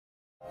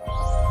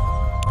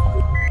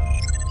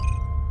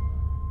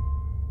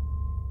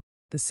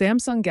The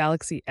Samsung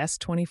Galaxy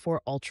S24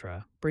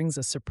 Ultra brings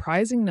a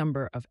surprising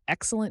number of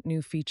excellent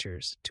new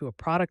features to a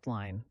product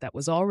line that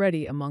was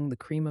already among the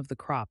cream of the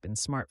crop in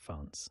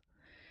smartphones.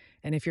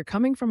 And if you're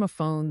coming from a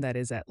phone that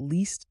is at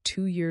least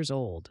 2 years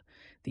old,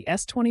 the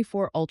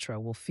S24 Ultra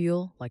will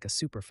feel like a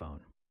superphone.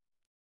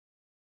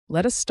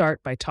 Let us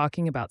start by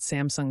talking about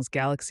Samsung's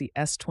Galaxy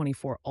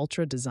S24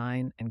 Ultra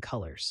design and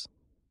colors.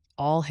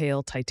 All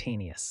hail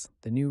Titanius,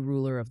 the new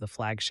ruler of the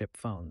flagship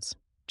phones.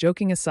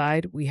 Joking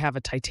aside, we have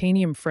a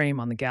titanium frame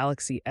on the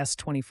Galaxy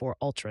S24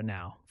 Ultra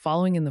now,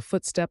 following in the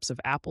footsteps of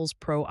Apple's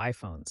Pro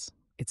iPhones.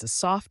 It's a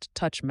soft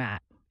touch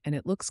matte, and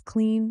it looks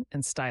clean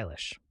and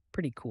stylish.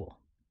 Pretty cool.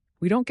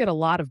 We don't get a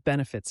lot of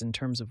benefits in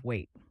terms of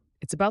weight.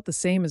 It's about the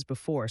same as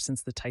before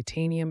since the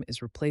titanium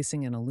is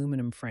replacing an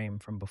aluminum frame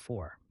from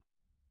before.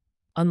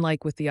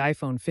 Unlike with the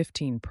iPhone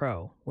 15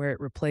 Pro, where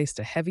it replaced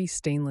a heavy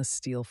stainless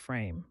steel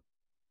frame.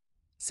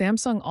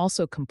 Samsung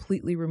also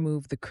completely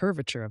removed the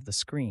curvature of the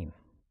screen.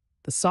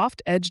 The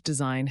soft edge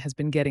design has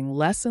been getting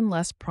less and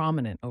less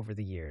prominent over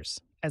the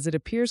years, as it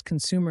appears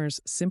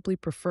consumers simply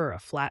prefer a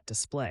flat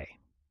display.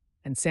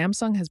 And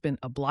Samsung has been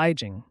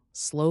obliging,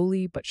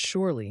 slowly but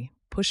surely,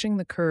 pushing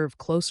the curve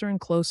closer and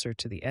closer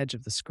to the edge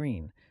of the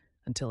screen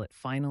until it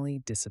finally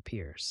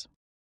disappears.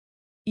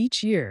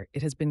 Each year,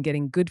 it has been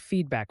getting good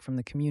feedback from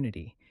the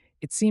community.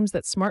 It seems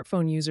that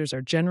smartphone users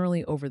are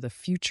generally over the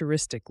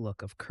futuristic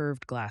look of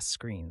curved glass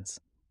screens.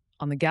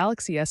 On the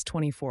Galaxy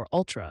S24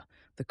 Ultra,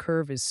 the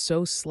curve is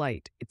so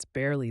slight it's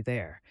barely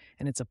there,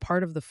 and it's a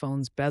part of the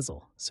phone's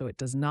bezel, so it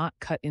does not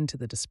cut into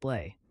the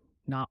display,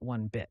 not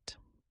one bit.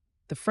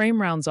 The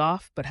frame rounds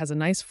off but has a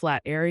nice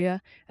flat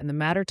area, and the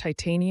matte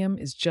titanium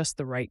is just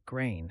the right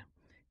grain.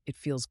 It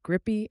feels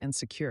grippy and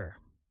secure.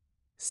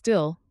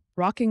 Still,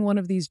 rocking one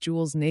of these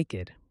jewels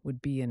naked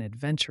would be an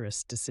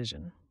adventurous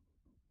decision.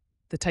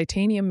 The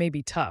titanium may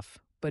be tough,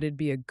 but it'd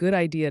be a good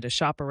idea to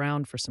shop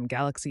around for some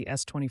Galaxy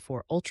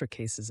S24 Ultra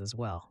cases as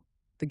well.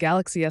 The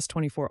Galaxy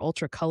S24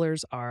 Ultra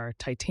colors are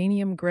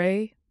titanium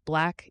gray,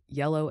 black,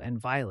 yellow, and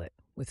violet,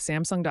 with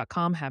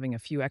Samsung.com having a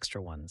few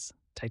extra ones: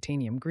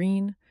 titanium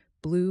green,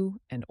 blue,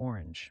 and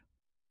orange.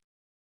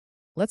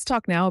 Let's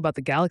talk now about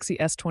the Galaxy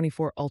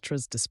S24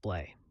 Ultra's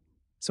display.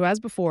 So as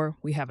before,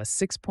 we have a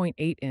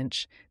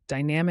 6.8-inch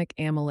dynamic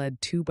AMOLED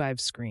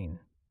 2x screen,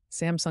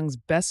 Samsung's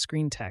best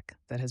screen tech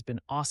that has been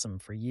awesome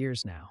for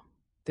years now.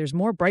 There's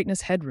more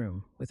brightness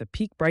headroom, with a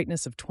peak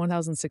brightness of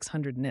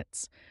 2600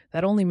 nits.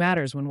 That only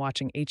matters when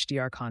watching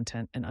HDR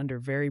content and under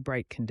very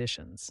bright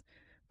conditions.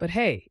 But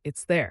hey,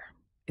 it's there.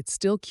 It's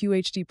still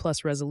QHD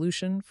plus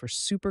resolution for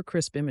super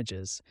crisp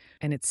images,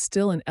 and it's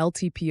still an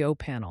LTPO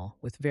panel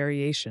with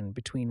variation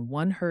between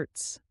 1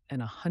 Hz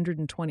and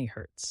 120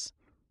 Hz.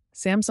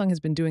 Samsung has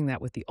been doing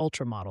that with the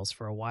Ultra models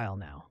for a while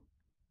now.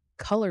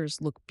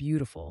 Colors look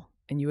beautiful,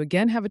 and you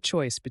again have a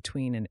choice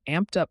between an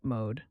amped-up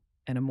mode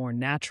and a more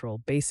natural,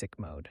 basic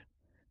mode.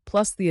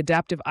 Plus the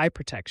adaptive eye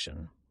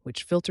protection,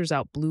 which filters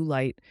out blue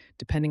light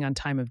depending on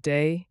time of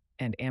day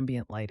and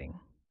ambient lighting.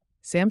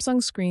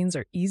 Samsung screens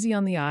are easy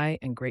on the eye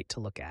and great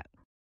to look at.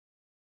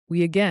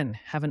 We again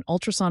have an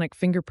ultrasonic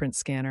fingerprint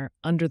scanner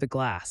under the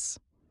glass.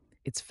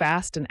 It's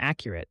fast and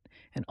accurate,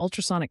 and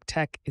ultrasonic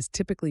tech is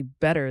typically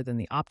better than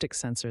the optic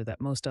sensor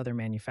that most other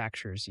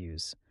manufacturers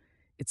use.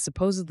 It's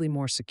supposedly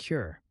more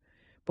secure.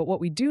 But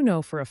what we do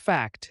know for a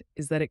fact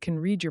is that it can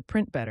read your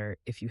print better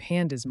if your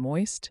hand is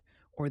moist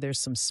or there's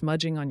some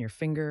smudging on your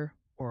finger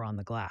or on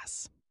the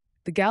glass.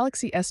 The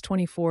Galaxy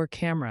S24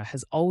 camera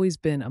has always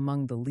been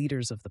among the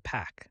leaders of the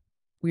pack.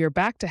 We are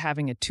back to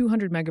having a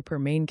 200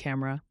 megapixel main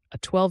camera, a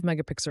 12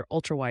 megapixel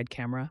ultra-wide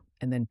camera,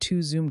 and then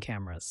 2 zoom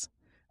cameras.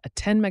 A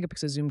 10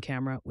 megapixel zoom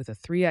camera with a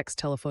 3x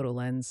telephoto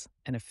lens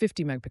and a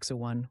 50 megapixel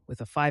one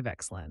with a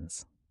 5x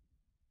lens.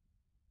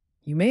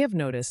 You may have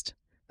noticed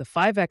the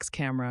 5x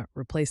camera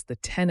replaced the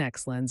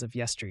 10x lens of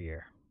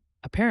yesteryear.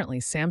 Apparently,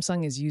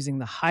 Samsung is using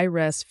the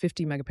high-res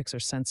 50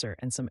 megapixel sensor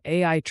and some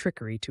AI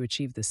trickery to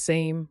achieve the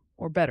same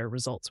or better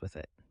results with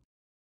it.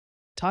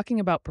 Talking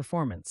about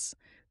performance,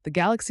 the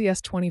Galaxy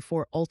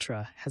S24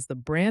 Ultra has the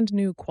brand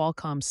new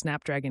Qualcomm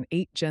Snapdragon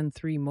 8 Gen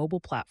 3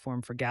 mobile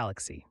platform for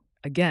Galaxy.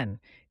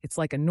 Again, it's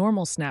like a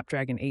normal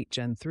Snapdragon 8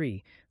 Gen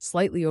 3,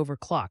 slightly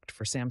overclocked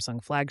for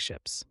Samsung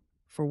flagships.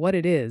 For what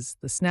it is,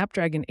 the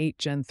Snapdragon 8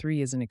 Gen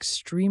 3 is an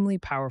extremely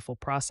powerful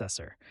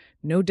processor,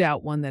 no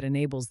doubt one that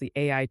enables the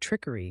AI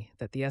trickery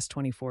that the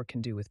S24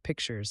 can do with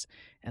pictures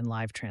and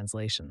live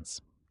translations.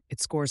 It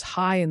scores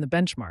high in the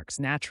benchmarks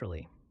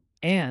naturally.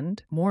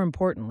 And, more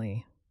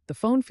importantly, the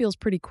phone feels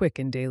pretty quick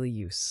in daily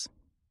use.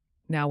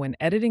 Now, when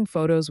editing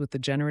photos with the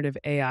generative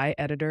AI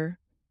editor,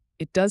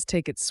 it does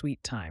take its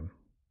sweet time.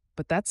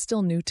 But that's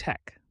still new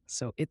tech,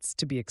 so it's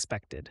to be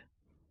expected.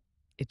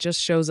 It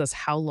just shows us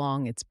how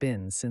long it's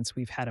been since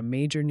we've had a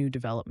major new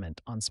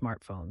development on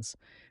smartphones,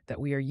 that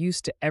we are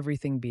used to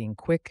everything being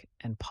quick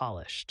and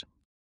polished.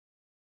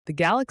 The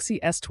Galaxy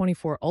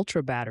S24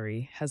 Ultra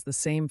battery has the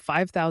same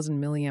 5,000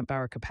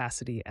 mAh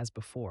capacity as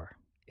before.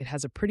 It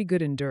has a pretty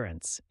good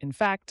endurance, in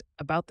fact,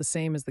 about the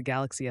same as the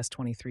Galaxy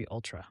S23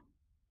 Ultra.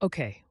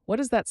 Okay, what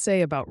does that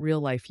say about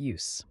real-life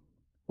use?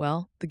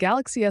 Well, the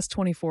Galaxy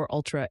S24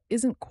 Ultra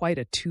isn't quite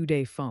a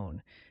 2-day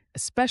phone,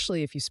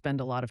 especially if you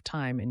spend a lot of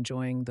time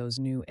enjoying those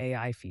new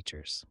AI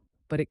features.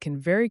 But it can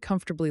very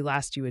comfortably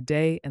last you a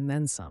day and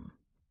then some.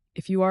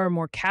 If you are a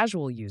more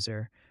casual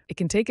user, it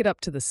can take it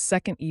up to the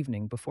second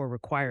evening before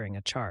requiring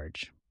a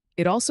charge.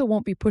 It also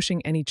won't be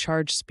pushing any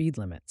charge speed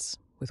limits,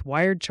 with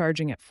wired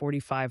charging at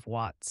 45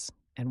 watts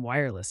and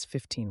wireless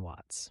 15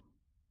 watts.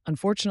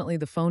 Unfortunately,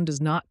 the phone does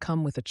not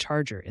come with a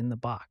charger in the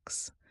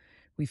box.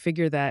 We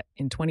figure that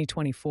in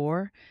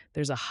 2024,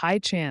 there's a high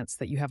chance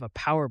that you have a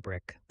power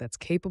brick that's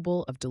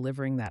capable of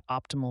delivering that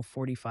optimal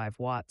 45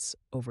 watts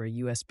over a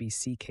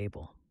USB-C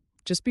cable.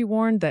 Just be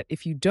warned that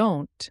if you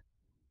don't,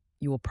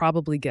 you will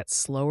probably get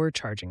slower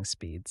charging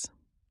speeds.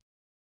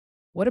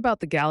 What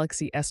about the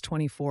Galaxy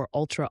S24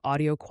 Ultra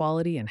audio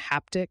quality and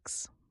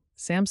haptics?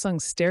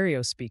 Samsung's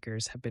stereo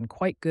speakers have been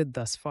quite good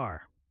thus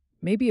far.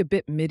 Maybe a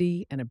bit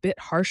MIDI and a bit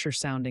harsher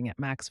sounding at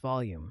max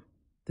volume.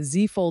 The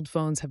Z Fold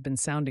phones have been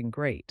sounding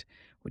great,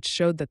 which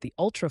showed that the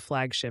Ultra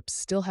flagships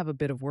still have a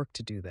bit of work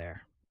to do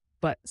there.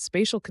 But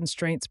spatial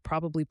constraints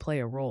probably play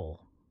a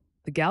role.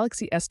 The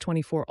Galaxy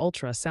S24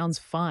 Ultra sounds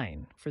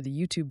fine for the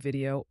YouTube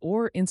video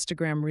or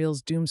Instagram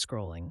Reels doom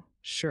scrolling,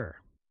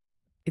 sure.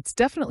 It's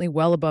definitely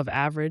well above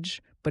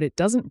average, but it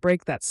doesn't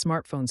break that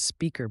smartphone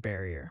speaker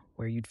barrier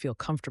where you'd feel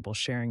comfortable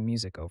sharing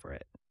music over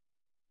it.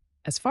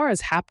 As far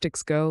as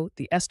haptics go,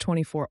 the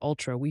S24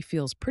 Ultra we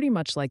feels pretty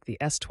much like the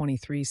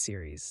S23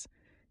 series.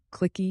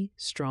 Clicky,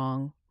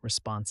 strong,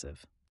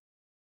 responsive.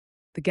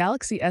 The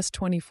Galaxy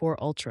S24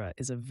 Ultra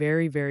is a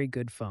very, very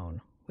good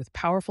phone with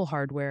powerful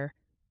hardware,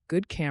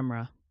 good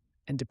camera,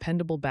 and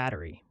dependable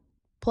battery.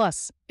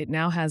 Plus, it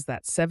now has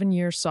that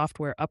 7-year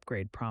software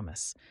upgrade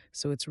promise,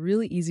 so it's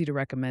really easy to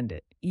recommend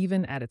it,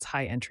 even at its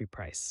high entry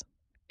price.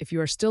 If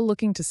you are still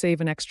looking to save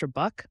an extra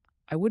buck,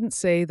 I wouldn't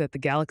say that the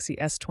Galaxy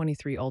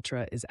S23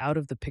 Ultra is out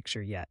of the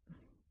picture yet.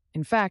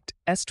 In fact,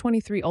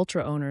 S23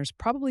 Ultra owners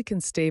probably can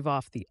stave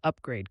off the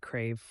upgrade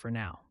crave for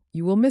now.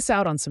 You will miss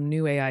out on some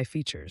new AI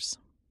features,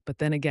 but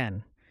then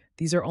again,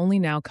 these are only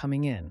now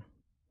coming in.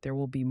 There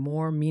will be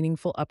more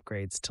meaningful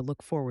upgrades to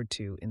look forward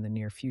to in the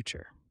near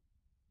future.